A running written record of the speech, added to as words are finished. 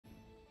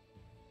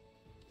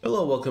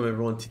Hello, welcome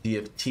everyone to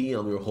TFT.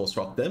 I'm your host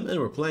Rockdem, and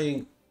we're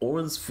playing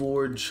Orin's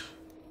Forge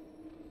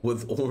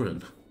with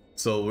Orin.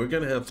 So we're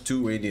gonna have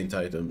two radiant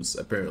items,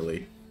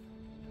 apparently.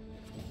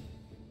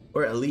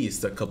 Or at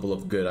least a couple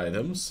of good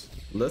items.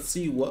 Let's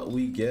see what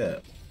we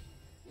get.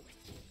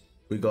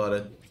 We got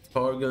a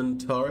Targon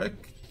Tarek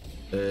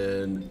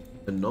and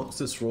a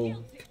Noxus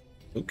Rogue.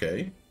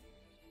 Okay.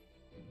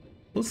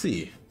 We'll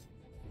see.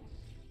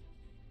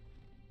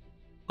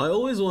 I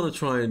always want to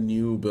try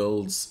new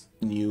builds,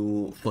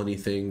 new funny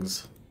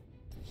things,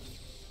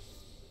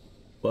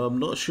 but I'm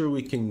not sure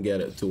we can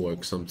get it to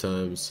work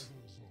sometimes.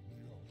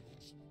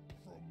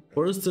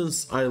 For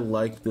instance, I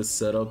like this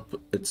setup.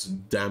 It's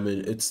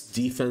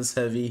defense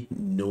heavy,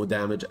 no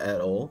damage at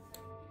all,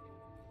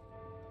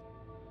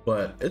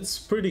 but it's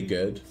pretty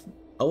good.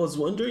 I was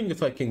wondering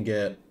if I can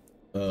get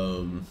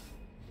 1,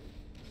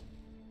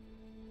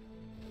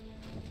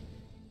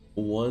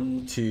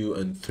 2,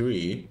 and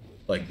 3,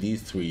 like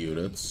these 3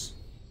 units.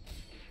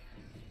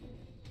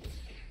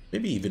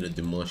 Maybe even a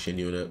Demacia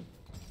unit.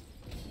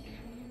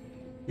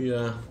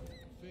 Yeah,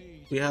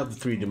 we have the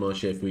 3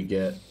 Demacia if we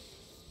get.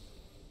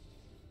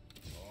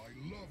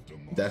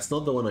 That's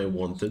not the one I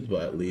wanted,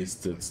 but at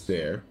least it's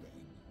there.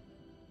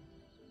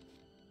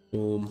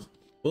 Boom.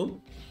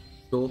 Boom.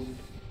 Cool.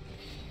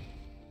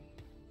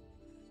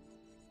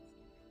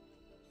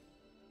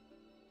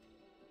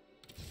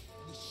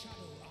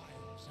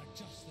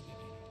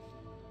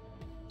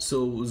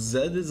 So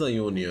Zed is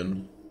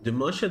Ionian.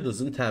 Demacia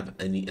doesn't have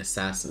any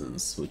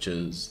assassins, which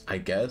is, I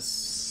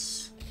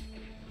guess,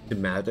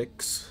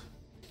 thematics.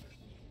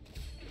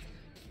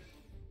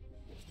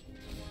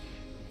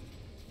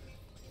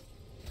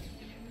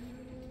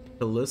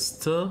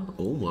 KALISTA?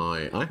 Oh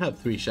my, I have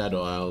 3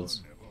 Shadow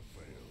Isles.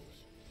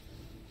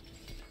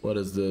 What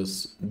is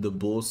this? The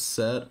Boss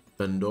Set,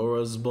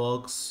 Pandora's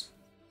Box.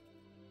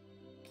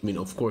 I mean,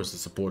 of course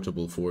it's a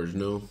portable forge,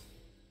 no?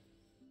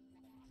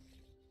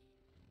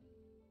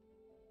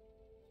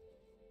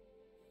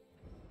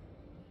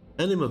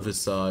 Anima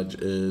Visage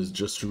is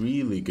just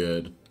really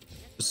good.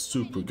 Just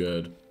super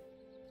good.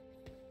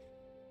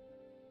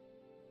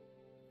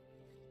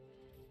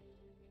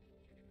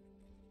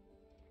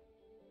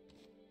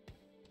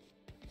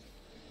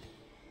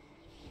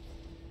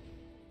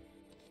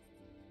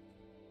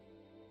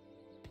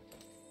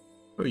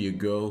 There you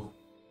go.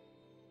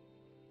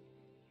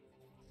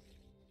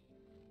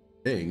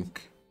 I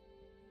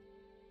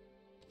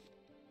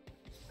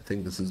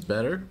think this is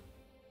better.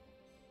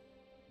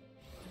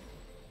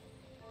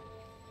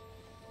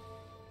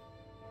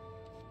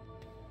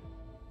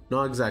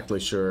 Not exactly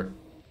sure.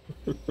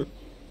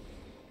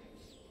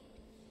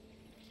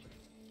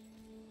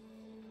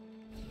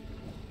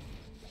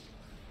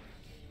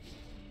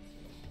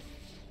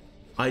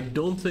 I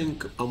don't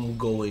think I'm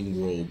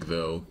going rogue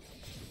though.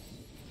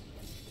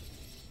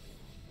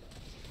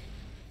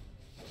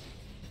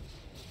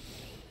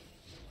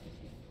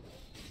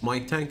 My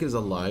tank is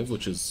alive,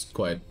 which is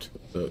quite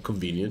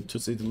convenient to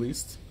say the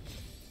least.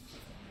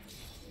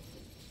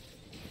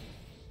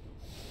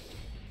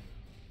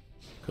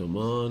 Come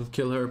on,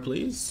 kill her,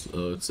 please.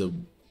 It's a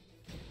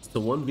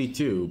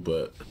 1v2,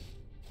 but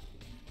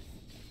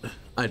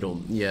I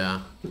don't.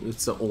 Yeah,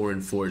 it's an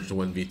Orin Forged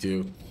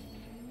 1v2.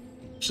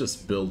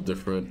 Just build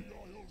different.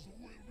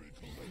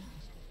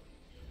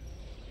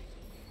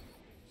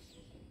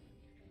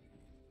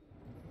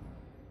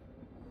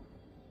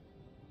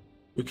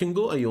 We can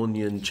go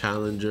Ionian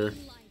Challenger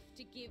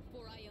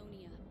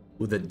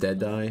with a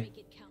Deadeye.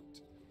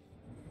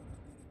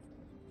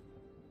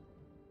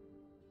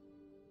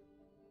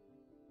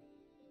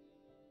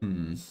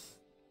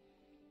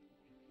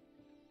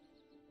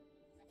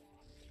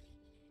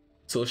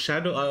 So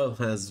Shadow Isle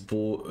has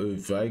both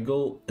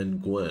Vigo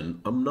and Gwen.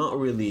 I'm not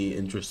really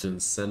interested in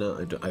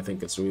Senna. I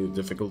think it's really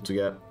difficult to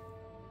get.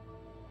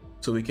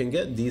 So we can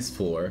get these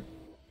 4.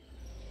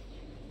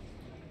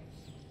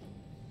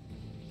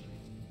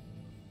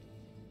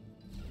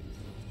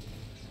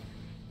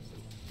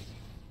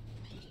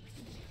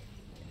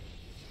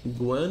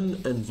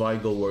 Gwen and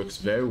Vigo works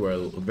very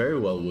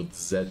well with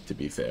Zed, to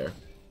be fair.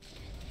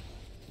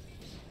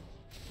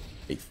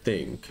 I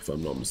think, if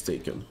I'm not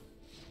mistaken.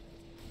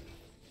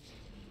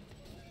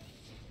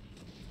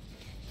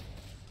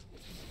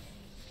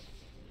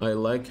 I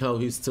like how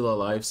he's still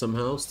alive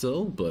somehow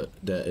still, but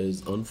that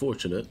is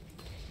unfortunate.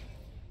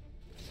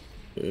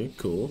 Okay,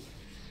 cool.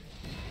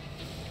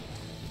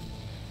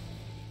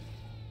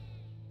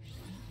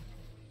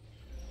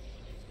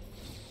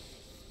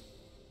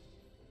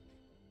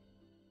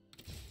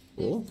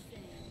 Cool.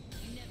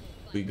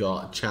 We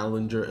got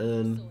Challenger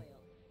in.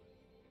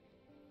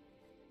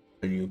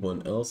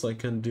 Anyone else I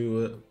can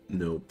do it?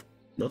 Nope.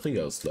 Nothing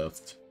else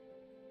left.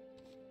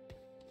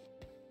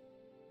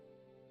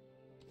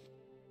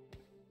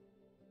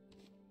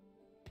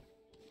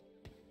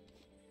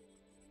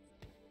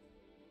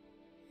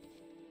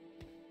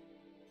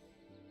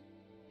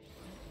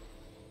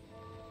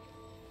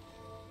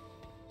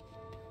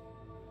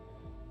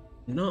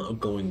 Not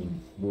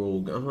going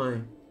rogue, am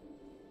I?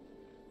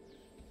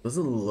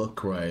 Doesn't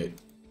look right.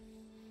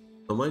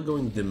 Am I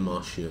going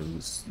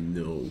Demosians?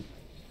 No.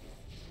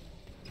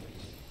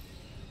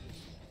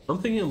 I'm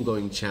thinking I'm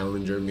going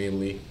Challenger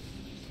mainly.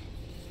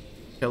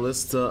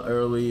 KALISTA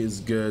early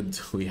is good.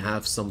 We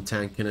have some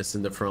tankiness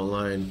in the front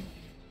line.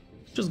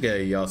 Just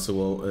get a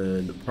Yasuo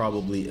and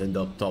probably end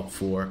up top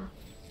 4.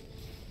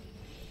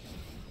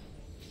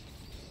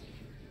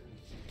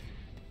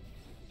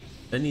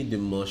 Any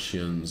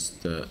Demosians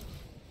that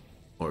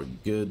are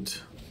good?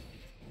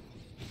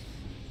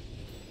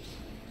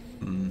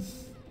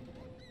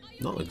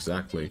 Not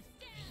exactly.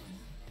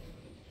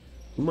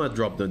 We might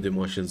drop the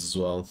Demosians as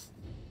well.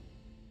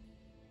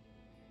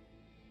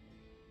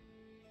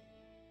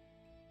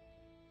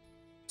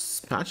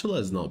 Spatula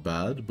is not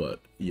bad,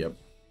 but yep,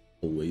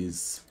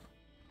 always.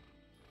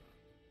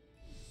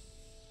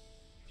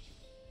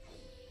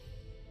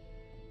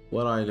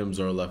 What items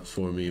are left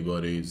for me,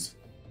 buddies?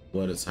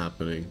 What is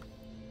happening?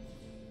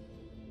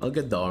 I'll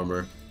get the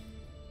armor.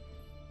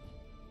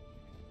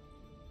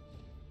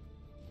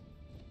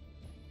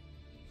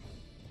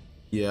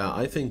 Yeah,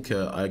 I think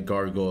I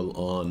gargoyle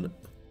on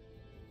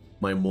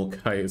my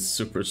Mokai is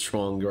super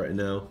strong right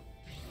now.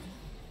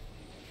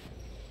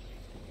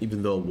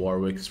 Even though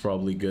Warwick is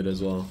probably good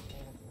as well.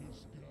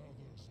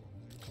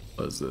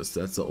 What is this?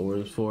 That's the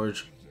Orange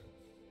Forge.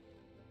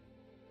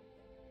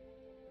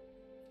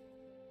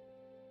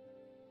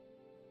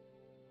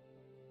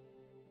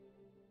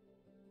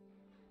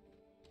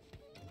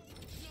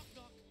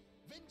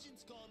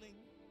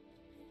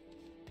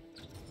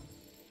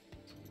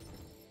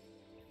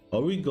 Are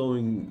we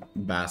going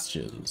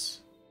Bastions?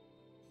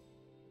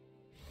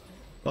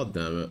 God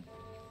damn it.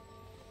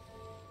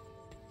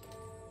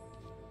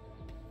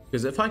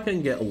 Because if I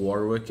can get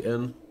Warwick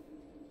in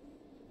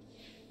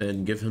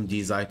and give him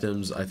these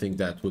items, I think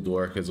that would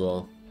work as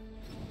well.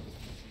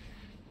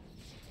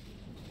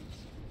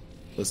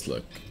 Let's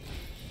look.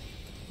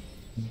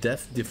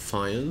 Death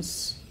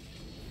Defiance.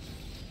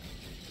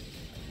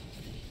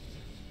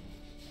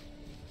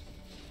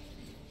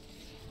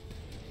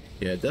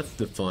 Yeah, Death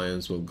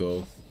Defiance will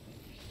go.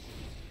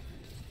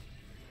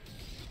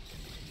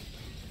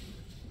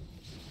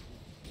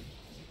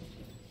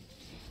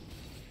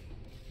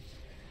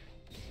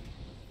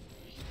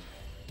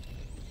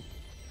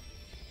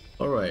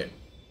 Alright,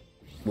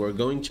 we're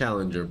going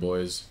Challenger,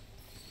 boys.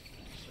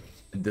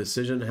 The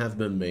decision has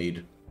been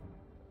made.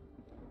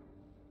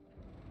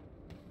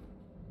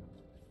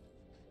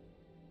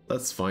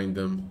 Let's find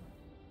them.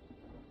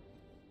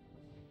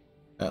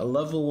 At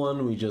level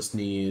 1, we just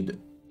need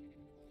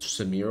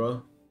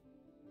Samira.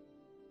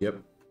 Yep.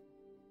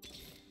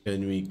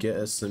 Can we get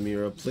a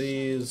Samira,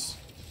 please?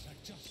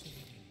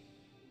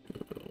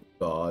 Oh,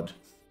 God.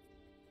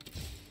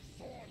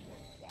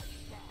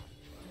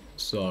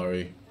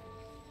 Sorry.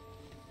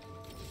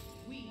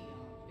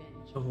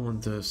 I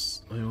want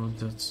this. I want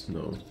that.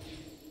 No.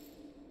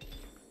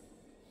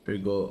 Here we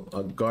go.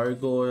 A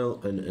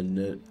Gargoyle and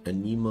an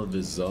Anima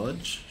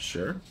Visage.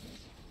 Sure.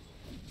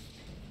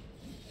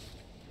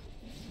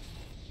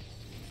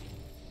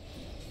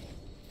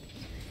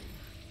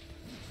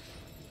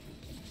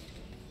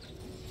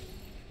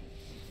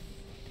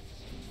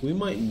 We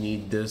might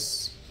need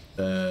this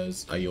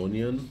as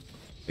Ionian,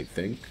 I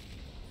think.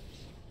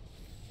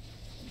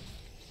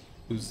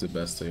 Who's the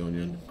best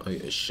Ionian?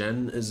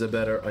 Shen is a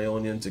better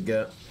Ionian to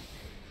get.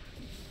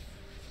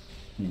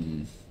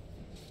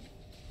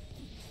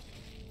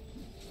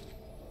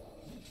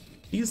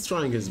 He's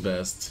trying his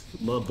best.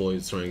 My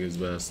boy's trying his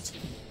best.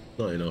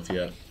 Not enough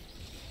yet.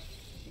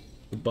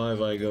 Goodbye,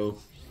 Vigo.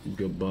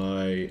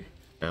 Goodbye,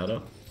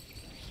 Ada.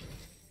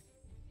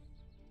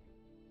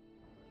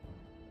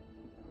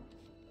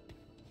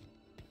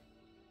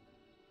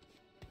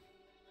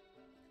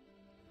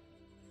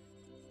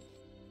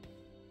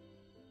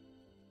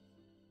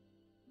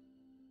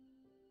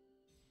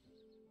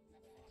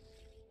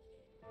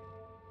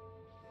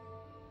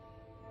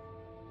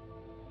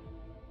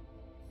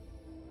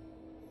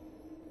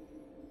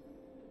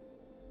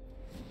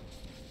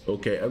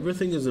 Okay,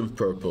 everything is in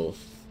purple.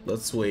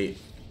 Let's wait.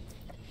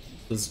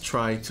 Let's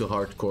try to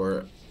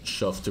hardcore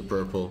shove to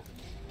purple.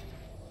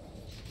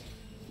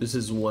 This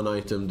is one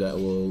item that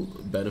will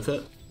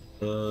benefit.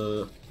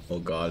 Oh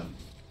god.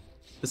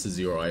 This is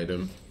your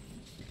item.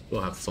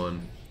 We'll have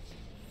fun.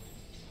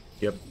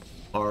 Yep.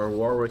 Our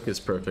Warwick is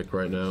perfect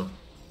right now.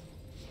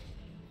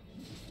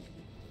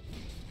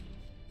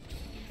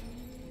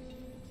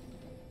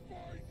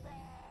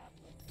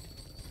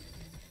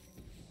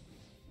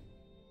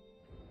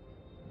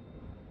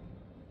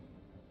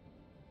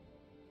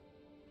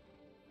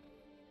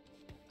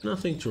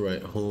 Nothing to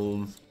write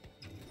home.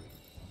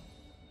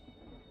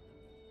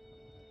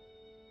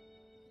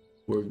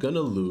 We're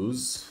gonna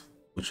lose,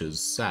 which is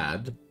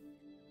sad.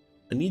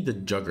 I need the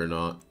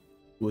Juggernaut.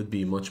 Would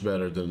be much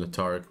better than the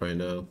Taric right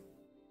now.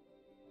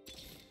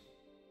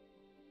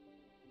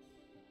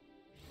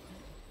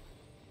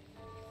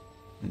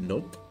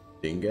 Nope,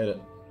 didn't get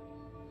it.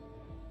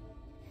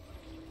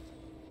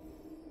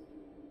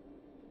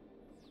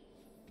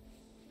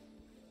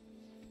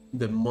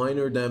 The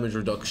minor damage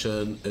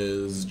reduction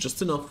is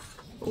just enough,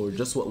 or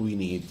just what we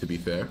need, to be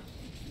fair.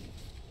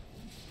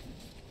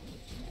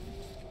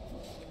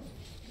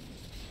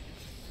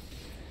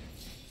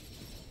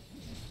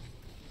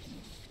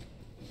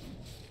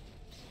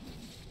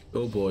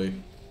 Oh boy,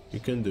 you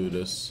can do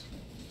this.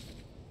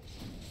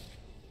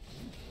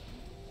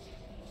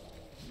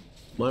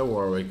 My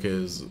Warwick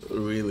is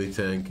really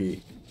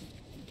tanky.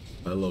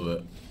 I love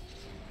it.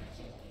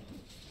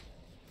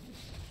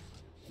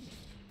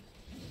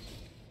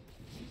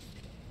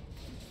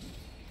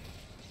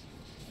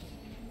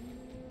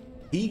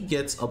 He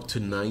gets up to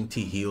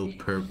 90 heal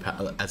per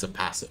as a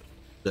passive.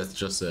 That's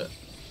just it.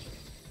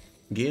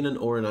 Gain an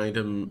Orin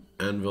item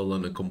anvil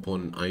and a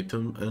component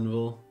item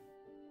anvil.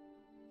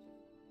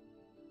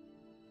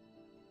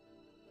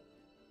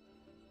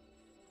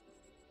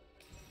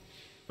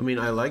 I mean,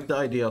 I like the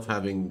idea of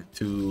having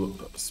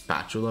 2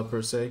 spatula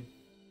per se.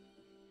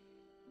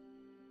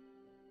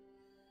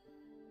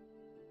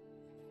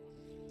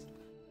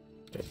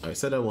 Okay, I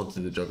said I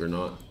wanted the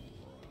Juggernaut.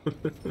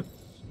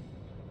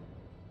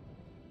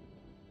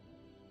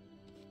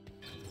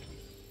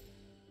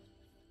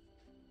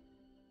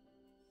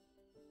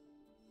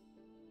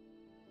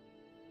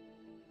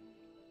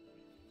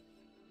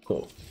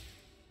 Cool.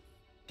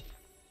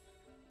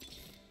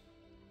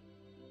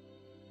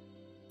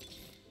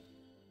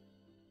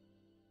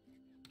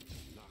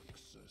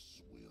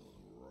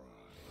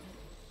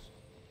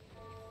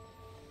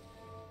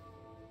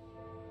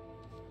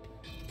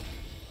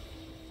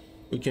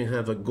 We can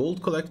have a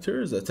gold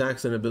collectors,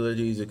 attacks and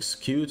abilities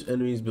execute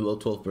enemies below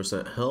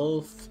 12%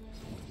 health.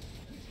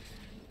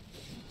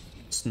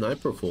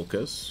 Sniper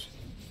focus.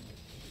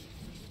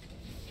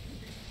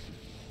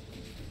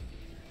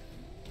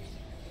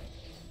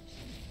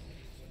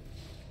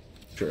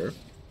 Sure.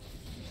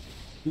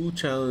 Who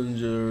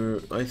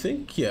challenger? I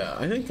think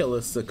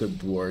KALISTA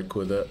could work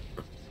with it.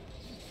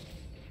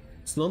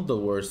 It's not the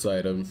worst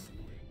item.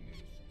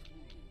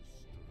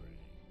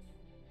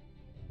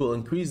 Will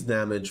increase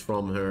damage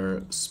from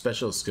her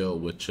special skill,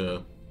 which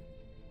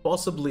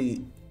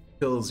possibly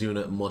kills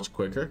unit much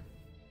quicker.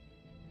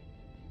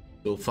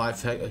 So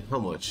 5 hex, how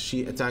much?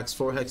 She attacks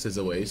 4 hexes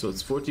away, so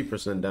it's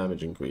 40%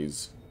 damage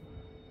increase.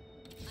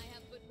 I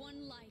have but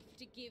one life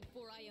to give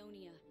for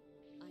Ionia.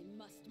 I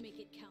must make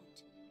it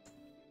count.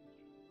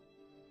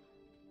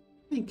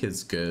 I think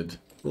it's good.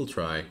 We'll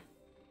try.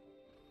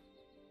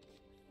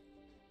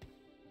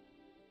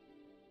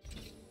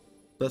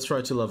 Let's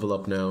try to level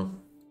up now.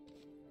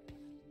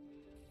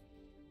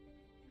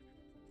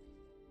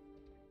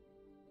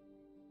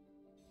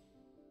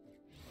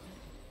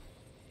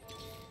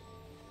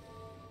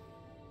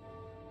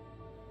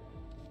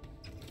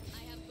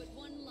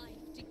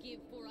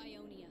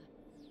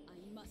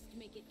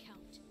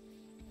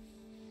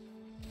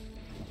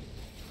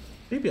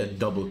 Maybe a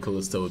double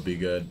KALISTA would be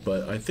good,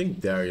 but I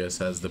think Darius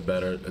has the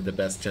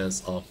best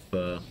chance of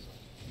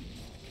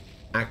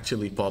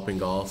actually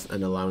popping off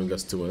and allowing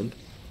us to win.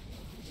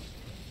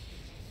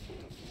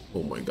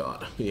 Oh my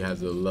god, he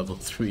has a level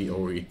 3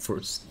 Ori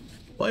first.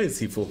 Why is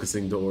he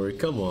focusing the Ori?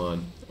 Come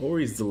on,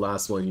 Ori's the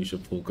last one you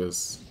should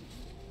focus.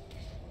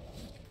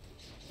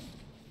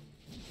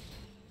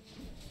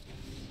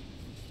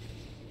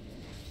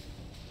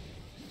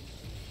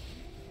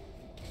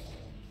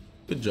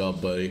 Good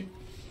job, buddy.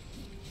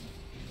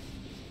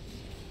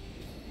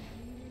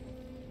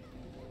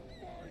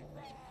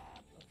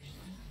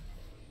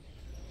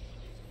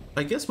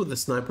 I guess with the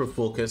sniper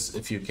focus,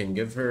 if you can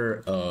give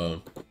her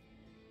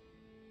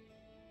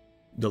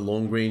the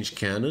long range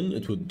cannon,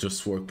 it would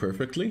just work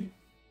perfectly.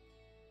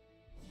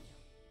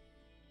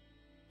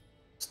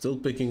 Still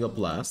picking up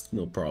last,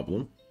 no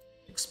problem.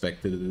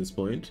 Expected at this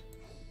point.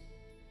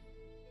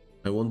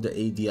 I want the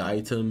AD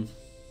item.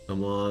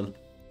 Come on.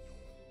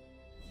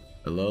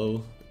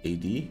 Hello,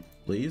 AD,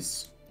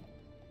 please.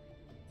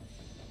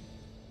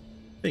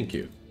 Thank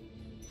you.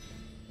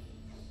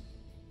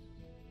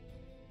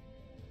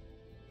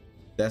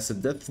 That's a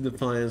Death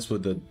Defiance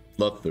with a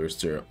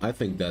Bloodthirster. I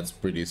think that's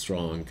pretty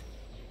strong.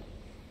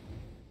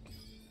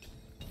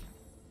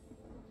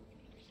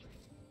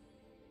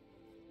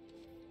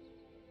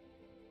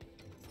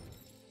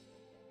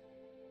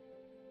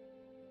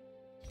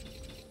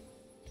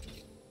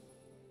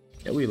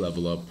 Yeah, we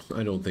level up.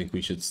 I don't think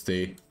we should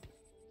stay.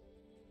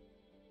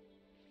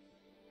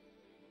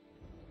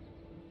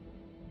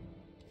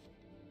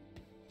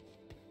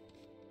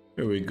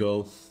 Here we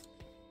go.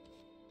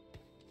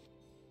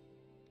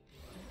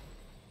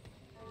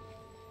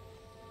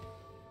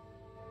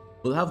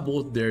 We'll have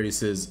both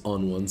Dariuses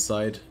on one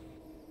side.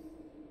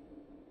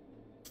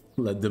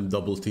 Let them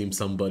double team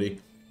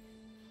somebody.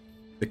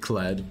 The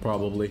Clad,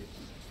 probably.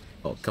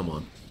 Oh, come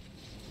on.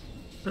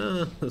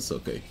 That's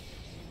okay.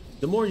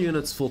 The more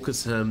units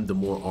focus him, the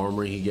more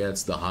armor he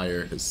gets, the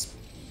higher his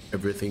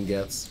everything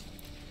gets.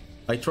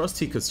 I trust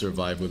he could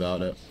survive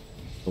without it.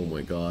 Oh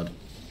my god.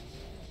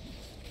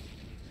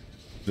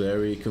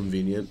 Very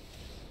convenient.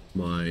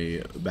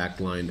 My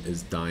backline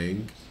is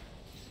dying.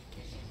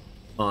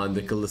 And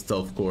the KALISTA,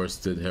 of course,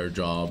 did her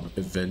job,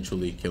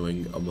 eventually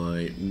killing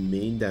my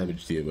main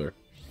damage dealer.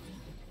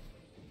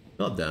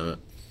 God damn it.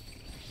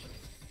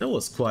 I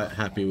was quite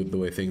happy with the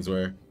way things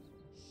were.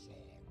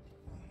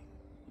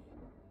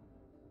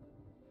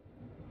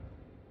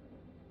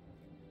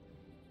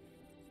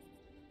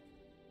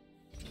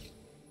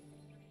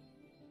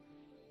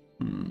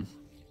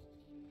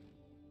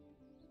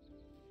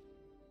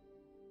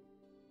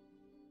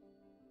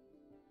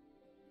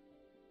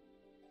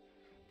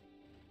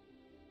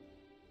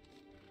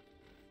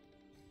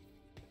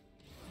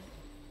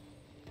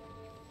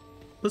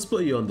 Let's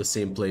put you on the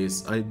same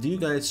place. Do you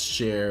guys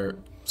share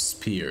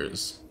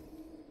spears?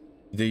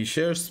 If they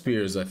share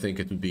spears, I think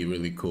it would be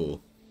really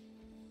cool.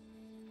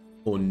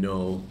 Oh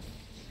no.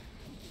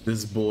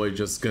 This boy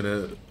just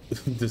gonna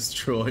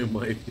destroy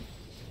my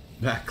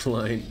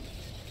backline.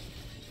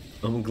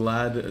 I'm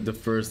glad the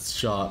first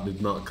shot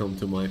did not come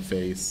to my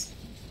face.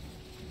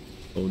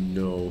 Oh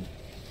no.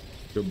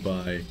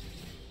 Goodbye.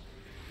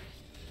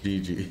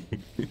 GG.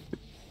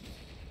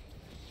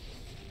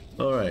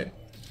 Alright.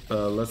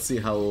 Let's see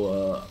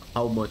how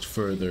much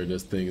further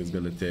this thing is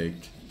gonna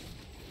take.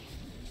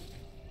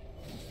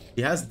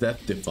 He has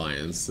Death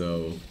Defiance,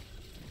 so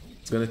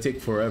it's gonna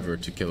take forever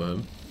to kill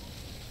him.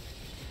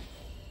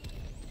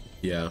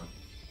 Yeah.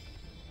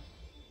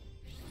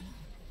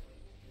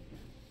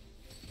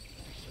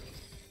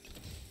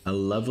 A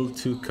level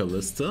 2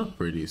 KALISTA,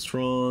 pretty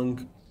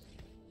strong.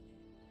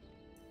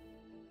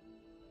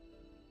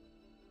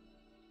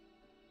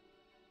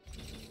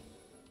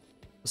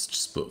 Let's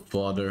just put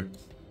fodder.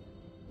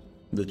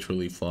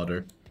 Literally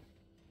fodder.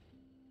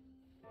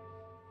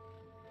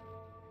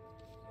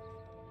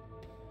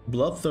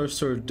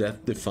 Bloodthirster,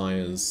 Death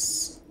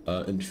Defiance,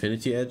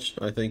 Infinity Edge.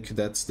 I think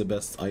that's the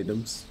best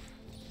items.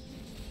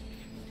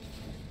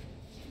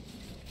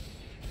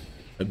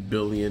 1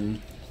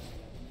 billion.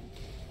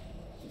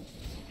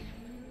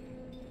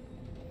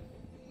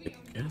 I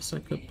guess I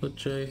could put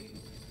J.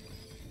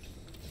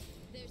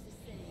 There's a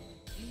saying,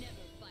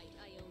 never fight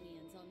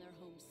Ionians on their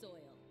home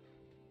soil.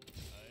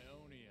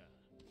 Ionia.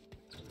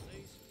 The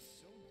place was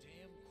so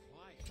damn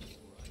quiet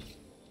before I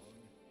came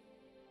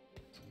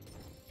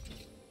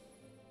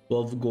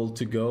along. 12 gold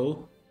to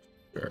go.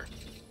 Sure.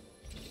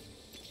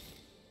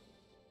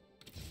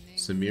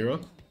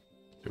 Samira.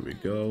 Here we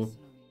go.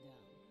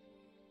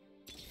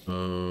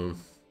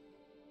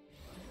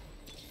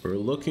 We're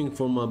looking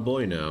for my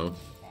boy now.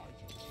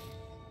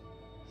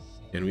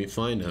 Can we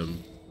find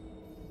him?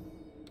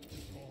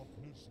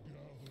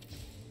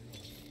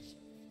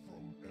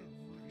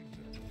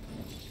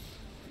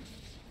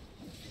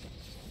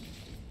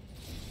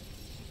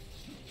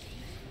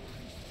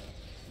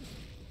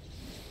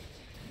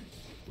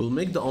 We'll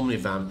make the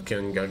Omnivamp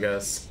King, I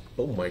guess.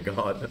 Oh my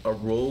god, a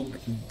rogue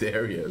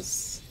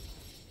Darius.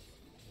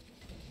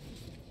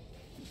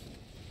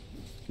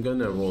 I'm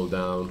gonna roll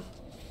down.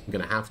 I'm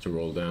gonna have to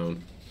roll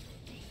down.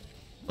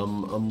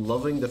 I'm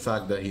loving the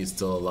fact that he's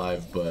still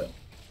alive, but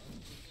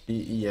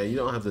yeah, you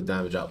don't have the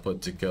damage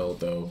output to kill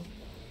though.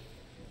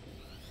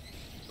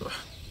 Ugh.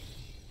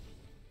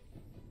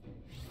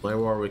 My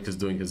Warwick is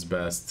doing his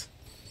best.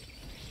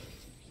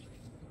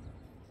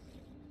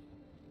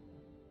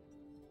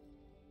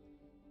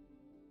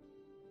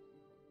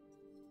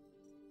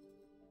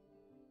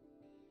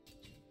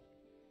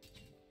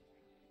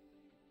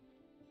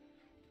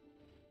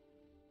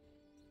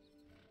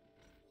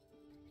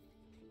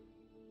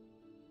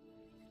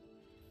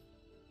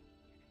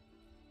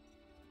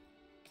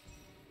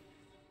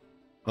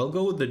 I'll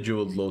go with the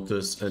Jeweled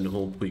Lotus and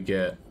hope we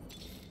get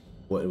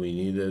what we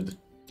needed.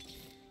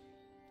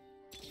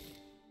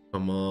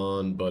 Come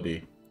on,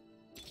 buddy.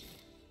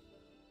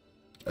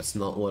 That's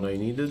not what I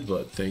needed,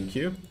 but thank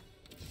you.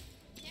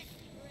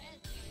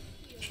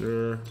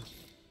 Sure.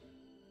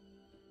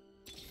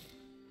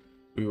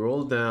 We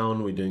rolled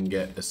down, we didn't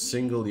get a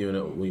single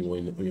unit we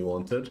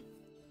wanted.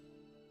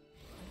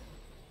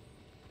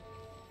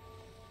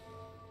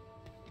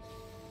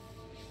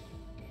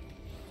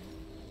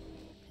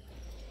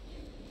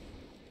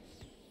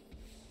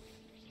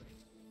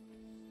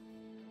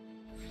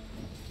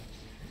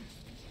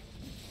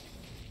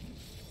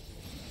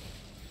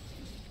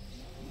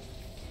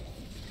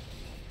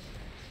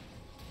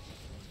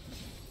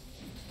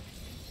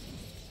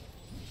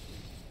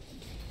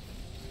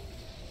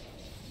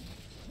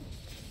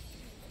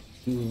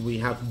 We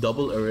have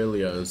double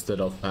Aurelia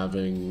instead of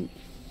having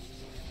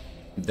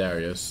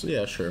Darius.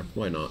 Yeah, sure.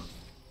 Why not?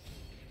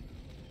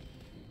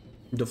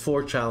 The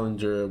 4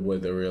 Challenger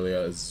with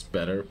Aurelia is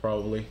better,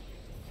 probably.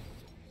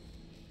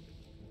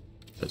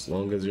 As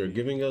long as you're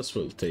giving us,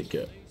 we'll take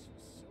it.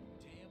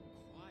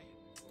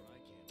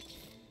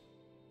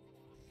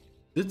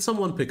 Did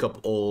someone pick up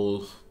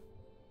all?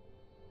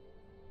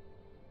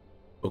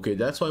 Okay,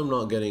 that's why I'm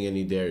not getting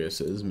any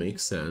Dariuses.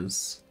 Makes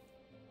sense.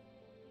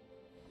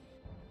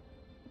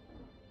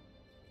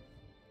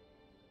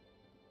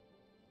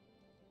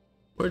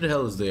 Where the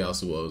hell is the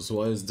Yasuo's?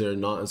 Why is there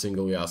not a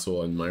single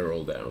Yasuo in my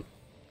roll down?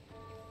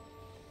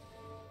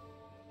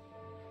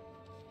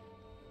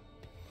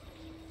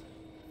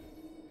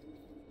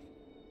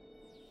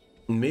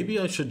 Maybe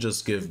I should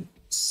just give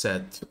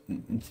Set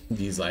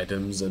these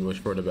items and wish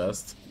for the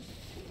best.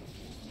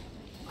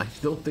 I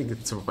don't think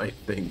it's the right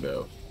thing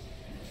though.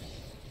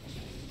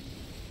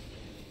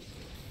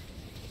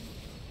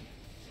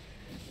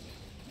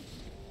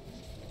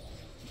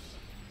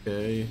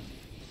 Okay,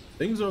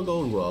 things are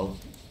going well.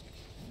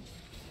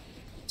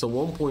 It's a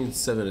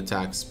 1.7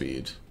 attack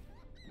speed.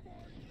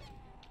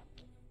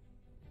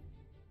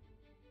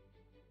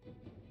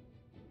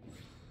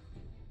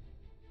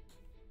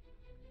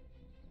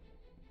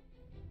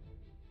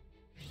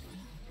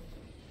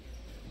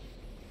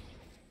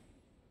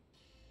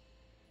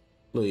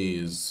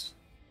 Please.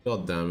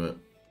 God damn it.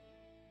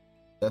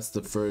 That's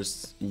the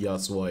first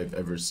Yasuo I've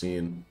ever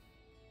seen.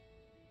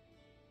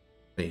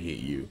 I hate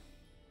you.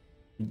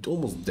 You're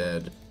almost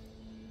dead.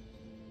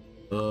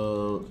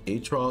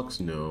 Aatrox?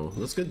 No.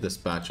 Let's get the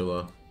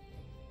spatula.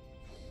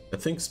 I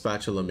think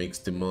spatula makes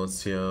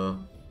Demacia,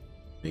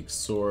 makes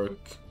Sork,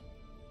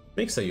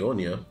 makes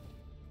Ionia.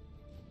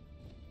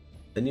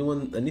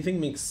 Anything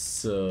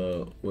makes,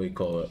 what do you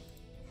call it?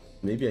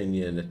 Maybe I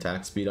need an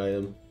attack speed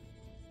item.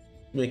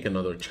 Make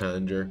another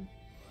challenger.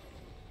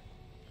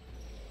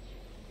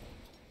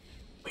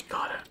 We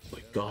got it.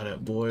 We got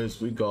it,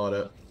 boys. We got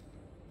it.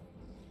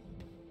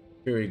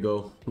 Here we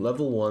go.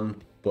 Level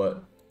 1,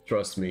 but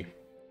trust me.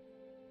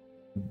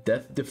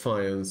 Death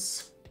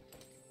Defiance.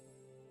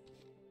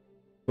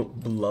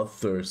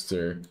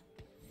 Bloodthirster.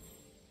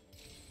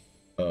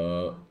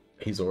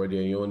 He's already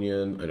a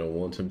Ionian. I don't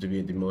want him to be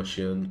a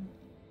Demosian.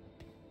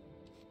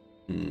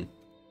 I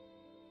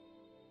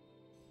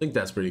think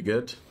that's pretty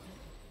good.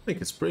 I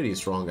think it's pretty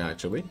strong,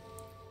 actually.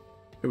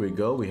 Here we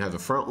go. We have a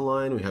front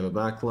line, we have a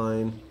back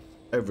line,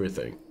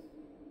 everything.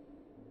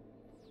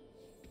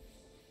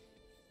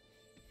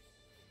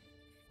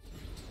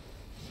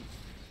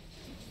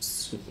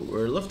 So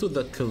we're left with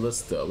the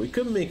KALISTA. We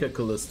could make a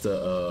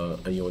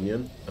KALISTA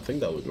Ionian. I think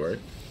that would work.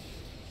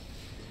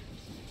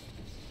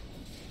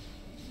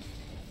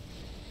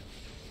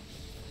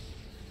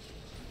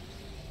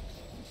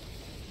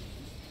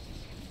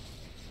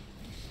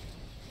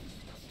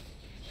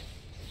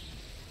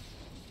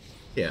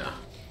 Yeah.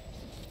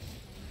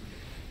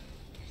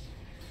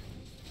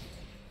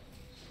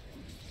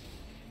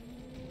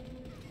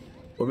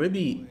 Or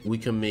maybe we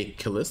can make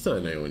KALISTA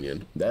an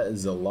Ionian. That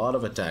is a lot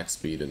of attack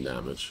speed and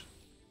damage.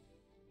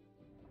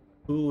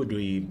 Who would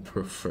we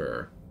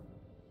prefer?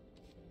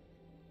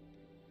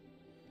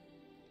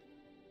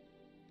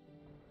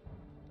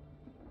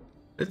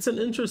 It's an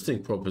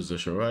interesting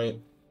proposition, right?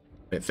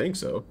 I think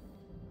so.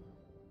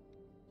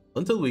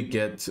 Until we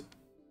get...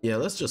 Yeah,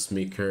 let's just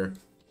make her.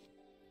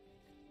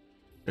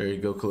 There you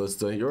go,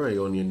 KALISTA. You're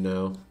Ionian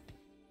now.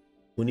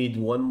 We need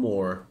one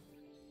more.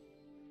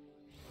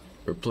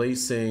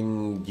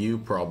 Replacing you,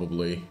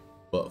 probably.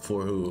 But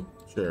for who?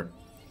 Sure.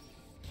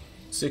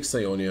 6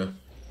 Ionia.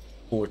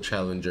 4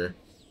 Challenger.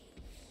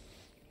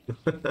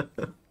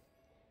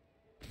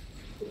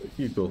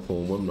 You go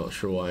home. I'm not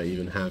sure why I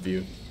even have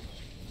you.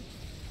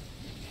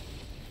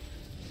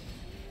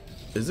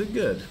 Is it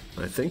good?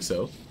 I think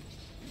so.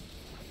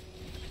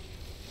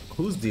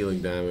 Who's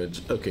dealing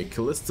damage? Okay,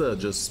 KALISTA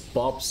just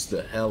pops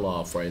the hell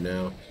off right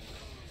now.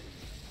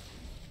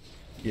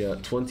 Yeah,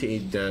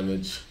 28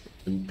 damage,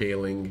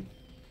 impaling,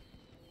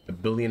 1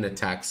 billion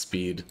attack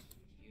speed.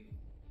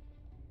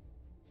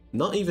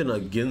 Not even a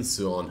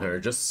Ginsu on her,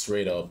 just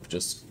straight up,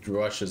 just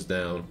rushes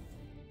down.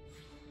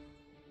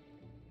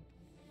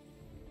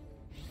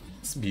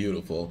 It's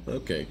beautiful.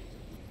 Okay.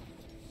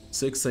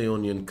 6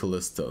 Ionian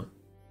KALISTA.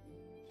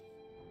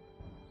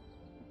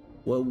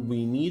 What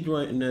we need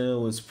right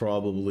now is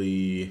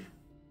probably...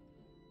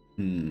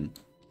 We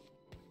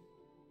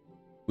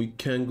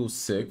can go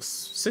 6.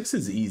 6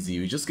 is easy.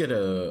 We just get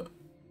a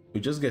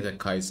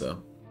Kaisa.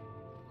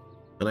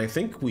 And I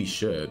think we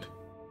should.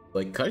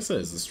 Like, Kaisa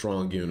is a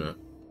strong unit.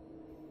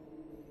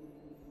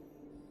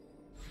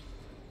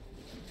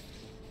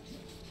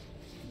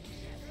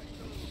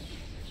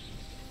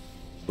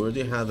 We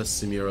already have a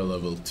Samira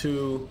level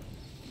 2.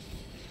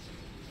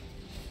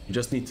 You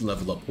just need to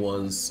level up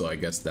once, so I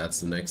guess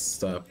that's the next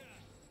step.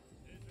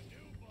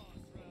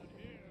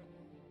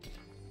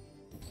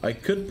 I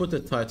could put a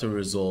Titan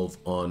Resolve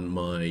on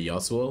my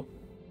Yasuo.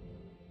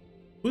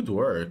 Would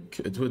work.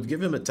 It would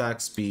give him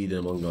attack speed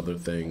among other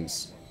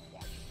things.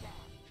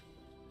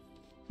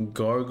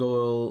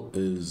 Gargoyle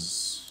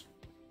is...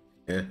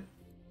 eh.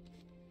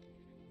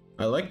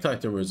 I like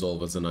Titan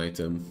Resolve as an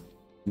item.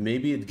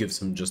 Maybe it gives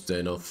him just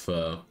enough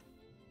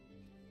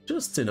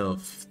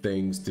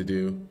things to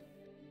do.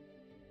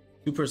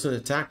 2%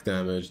 attack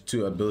damage,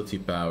 2 ability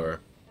power.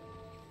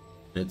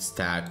 It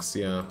stacks,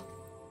 yeah.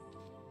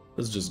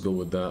 Let's just go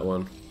with that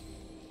one.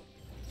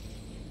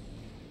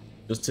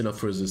 Just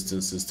enough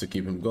resistances to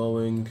keep him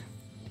going.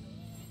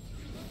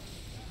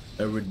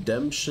 A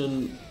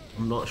redemption,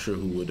 I'm not sure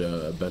who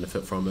would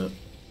benefit from it.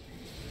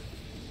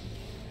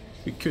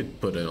 We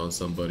could put it on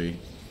somebody.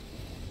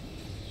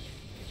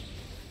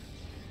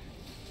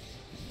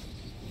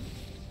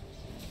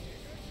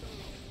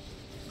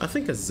 I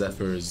think a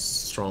Zephyr is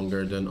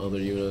stronger than other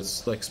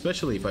units, like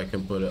especially if I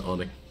can put it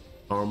on a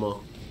Karma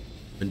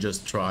and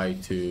just try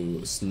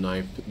to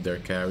snipe their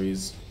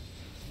carries.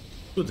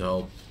 Would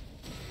help.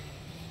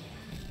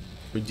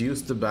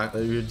 Reduce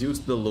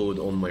the load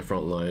on my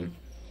front line.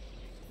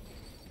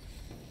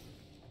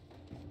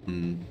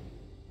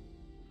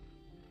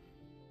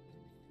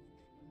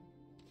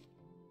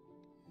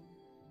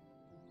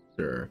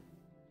 Sure.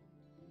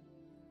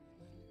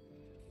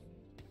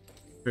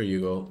 Here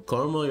you go.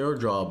 Karma, your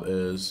job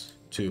is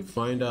to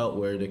find out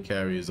where the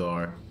carries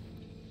are.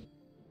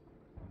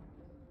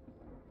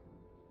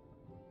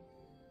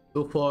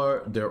 So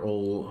far, they're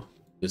all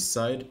this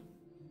side.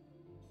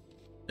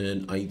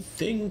 And I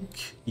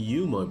think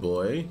you, my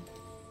boy,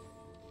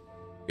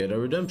 get a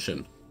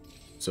redemption.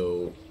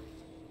 So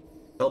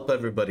help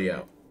everybody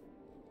out.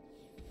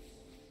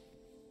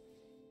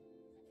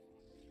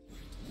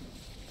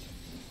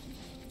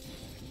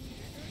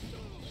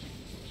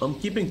 I'm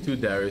keeping 2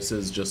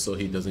 Dariuses just so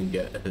he doesn't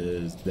get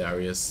his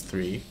Darius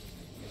 3.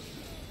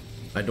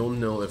 I don't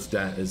know if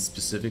that is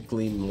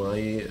specifically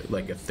my,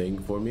 like, a thing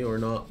for me or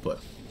not, but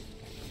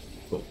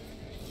cool.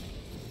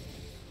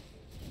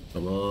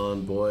 Come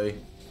on, boy.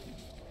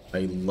 I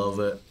love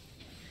it.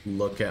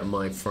 Look at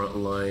my front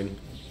line.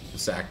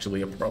 It's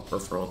actually a proper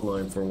front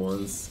line for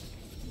once.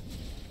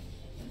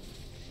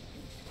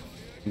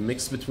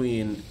 Mix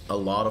between a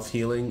lot of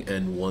healing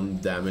and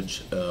 1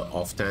 damage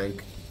off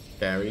tank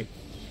carry.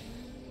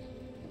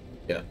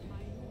 Yeah.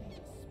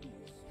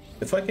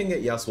 If I can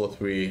get Yasuo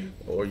 3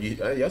 or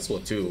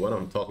Yasuo 2, what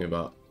I'm talking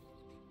about?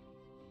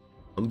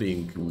 I'm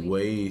being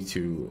way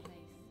too...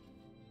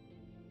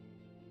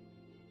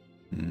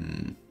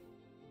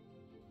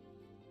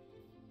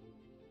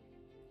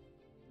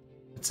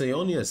 It's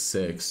Ionia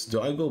 6. Do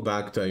I go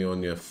back to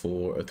Ionia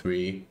 4 or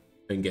 3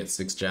 and get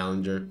 6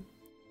 Challenger?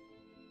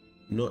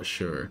 Not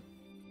sure.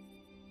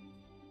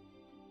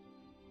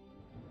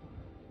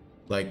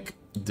 Like,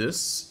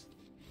 this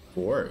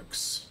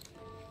works,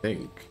 I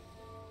think.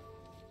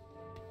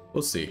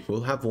 We'll see.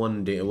 We'll have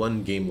one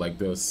game like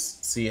this.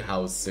 See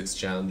how 6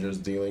 Challengers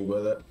dealing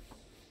with it.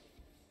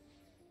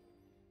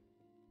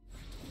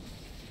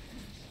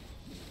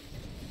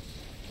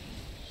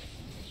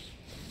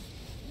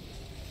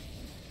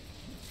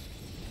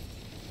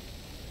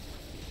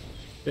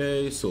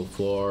 Okay, so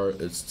far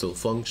it's still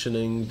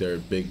functioning. Their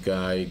big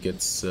guy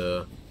gets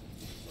look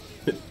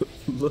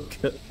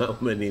at how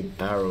many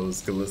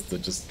arrows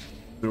KALISTA just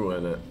threw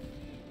in it.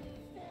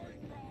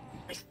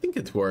 I think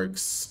it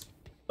works.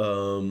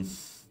 The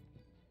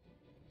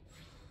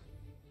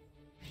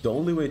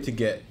only way to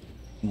get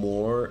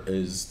more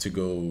is to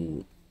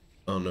go,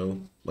 I don't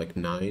know, like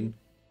 9.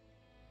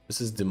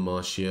 This is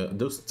Demacia.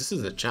 This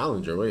is a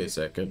Challenger. Wait a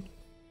second.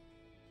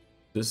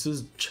 This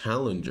is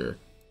Challenger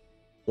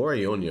or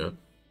Ionia.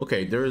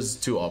 Okay, there's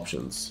 2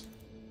 options.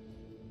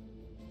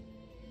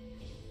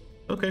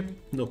 Okay,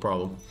 no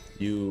problem.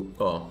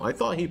 Oh, I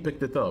thought he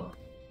picked it up.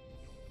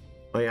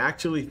 I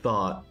actually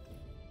thought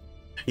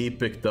he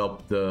picked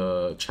up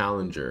the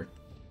Challenger.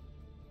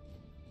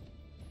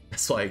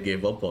 That's why I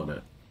gave up on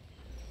it.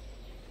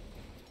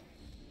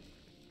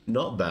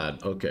 Not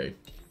bad, okay.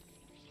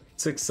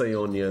 6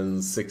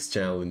 Ionians, 6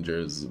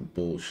 Challengers,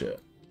 bullshit.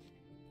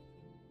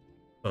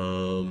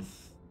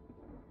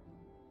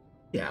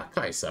 Yeah,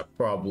 Kaisa,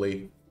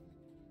 probably.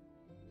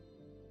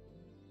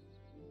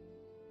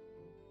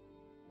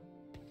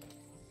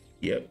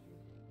 Yep.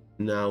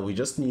 Now we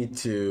just need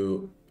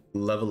to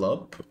level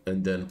up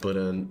and then put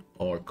in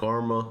our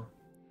Karma.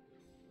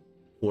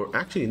 Or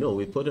actually, no,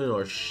 we put in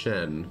our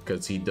Shen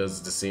because he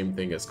does the same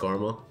thing as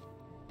Karma.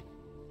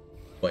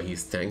 But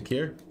he's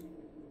tankier.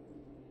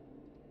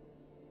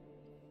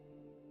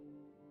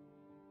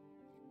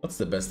 What's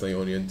the best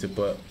Ionian to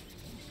put?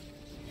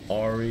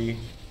 Ari.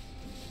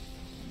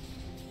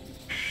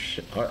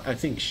 I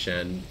think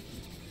Shen.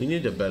 We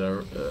need a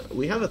better...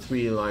 we have a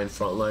 3-line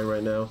front line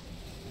right now.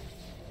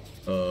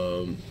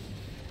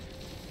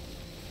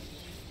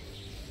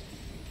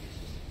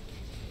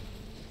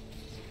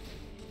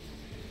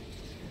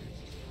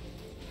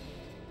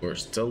 We're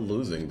still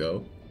losing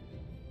though.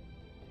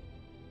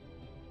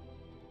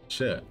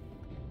 Shit.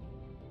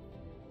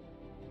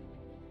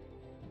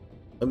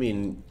 I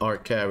mean, our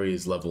carry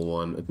is level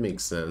 1. It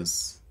makes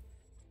sense.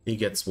 He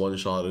gets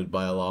one-shotted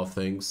by a lot of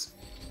things.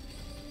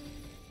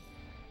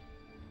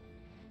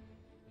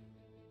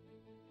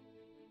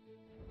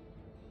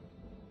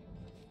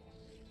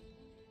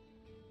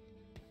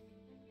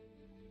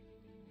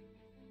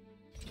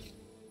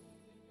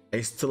 I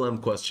still am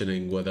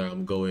questioning whether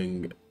I'm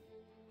going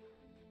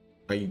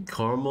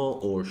Karma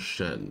or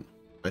Shen.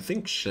 I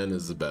think Shen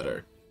is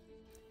better.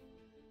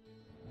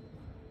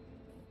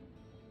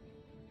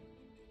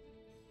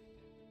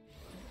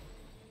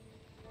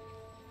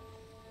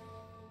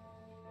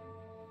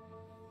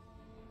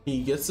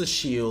 He gets a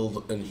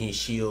shield and he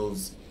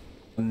shields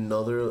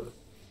another...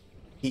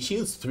 He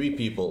shields 3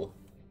 people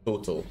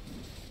total.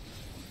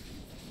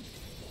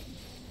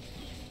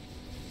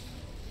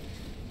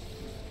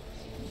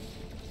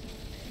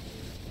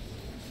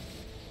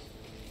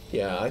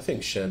 Yeah, I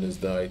think Shen is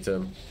the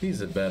item. He's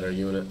a better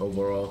unit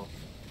overall.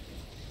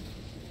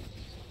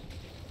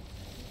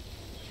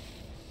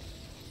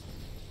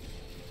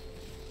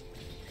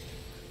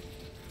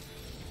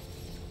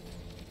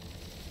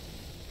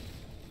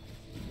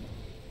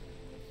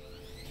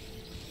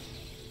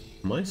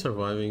 Am I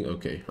surviving?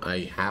 Okay,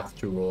 I have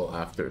to roll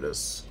after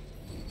this.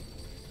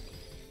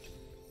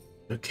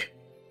 Okay.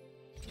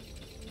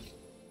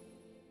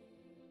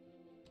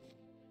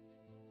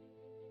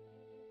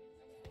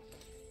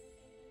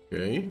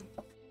 Okay.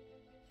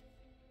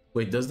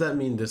 Wait, does that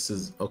mean this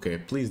is... Okay,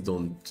 please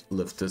don't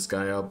lift this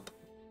guy up.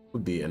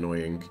 Would be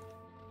annoying.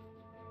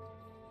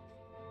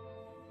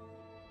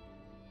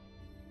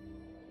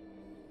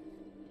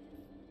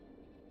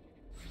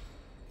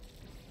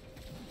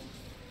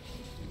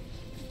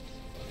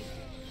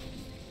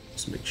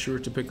 Just make sure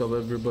to pick up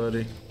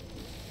everybody.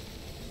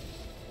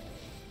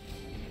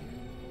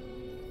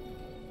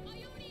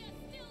 Ionia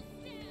still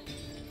stands.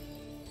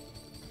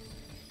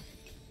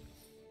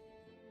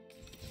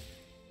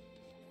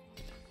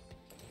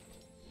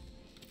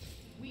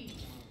 We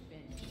are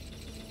vengeance.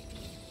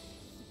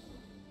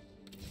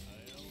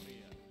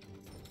 Ionia.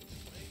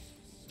 Place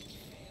was so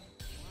damn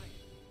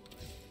quiet.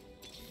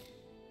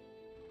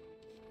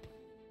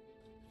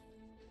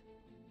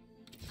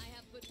 I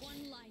have but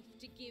one life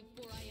to give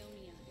for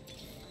Ionia.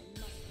 I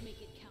must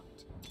make it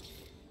count.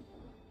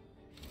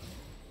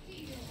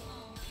 Heal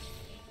all.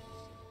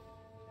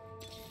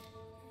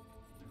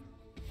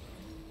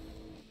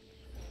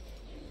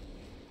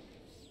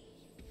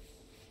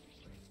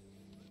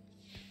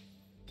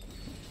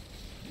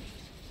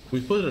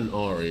 We put an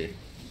Ari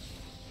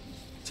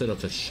instead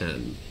of a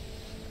Shen.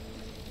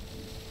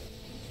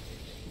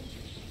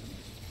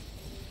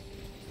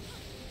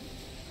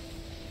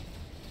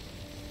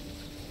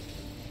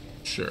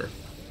 Sure.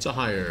 It's a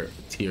higher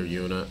tier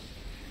unit.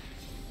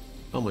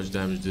 How much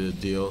damage did it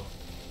deal?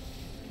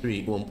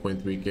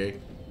 1.3k.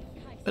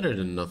 Better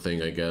than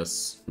nothing, I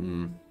guess.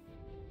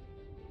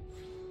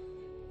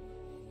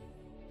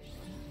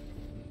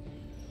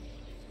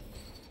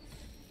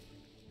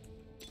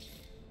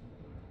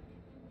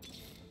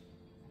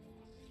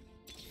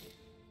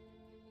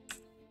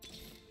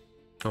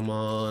 Come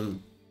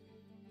on.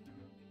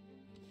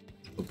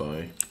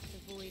 Goodbye.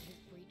 The void has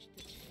breached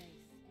this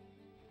place.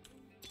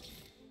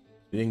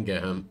 You didn't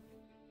get him.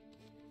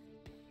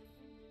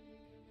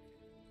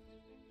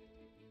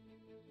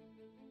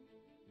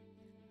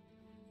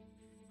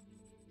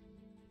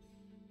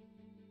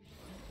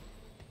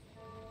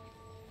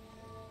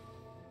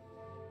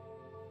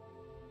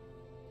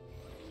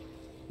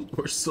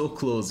 We're so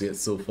close yet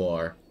so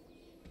far.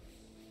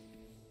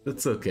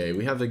 That's okay.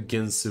 We have a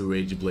GUNSOO'S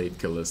RAGEBALDE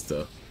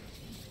KALISTA.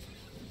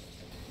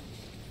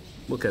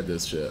 Look at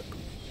this shit.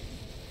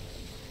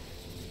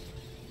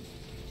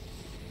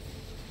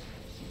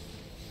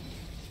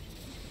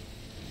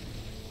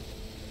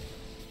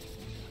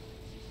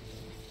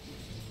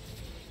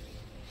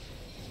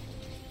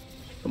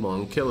 Come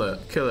on, kill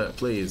it,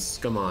 please.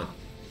 Come on.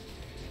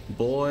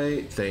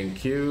 Boy,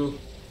 thank you.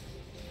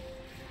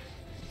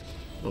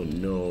 Oh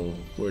no,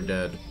 we're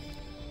dead.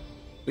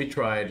 We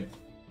tried.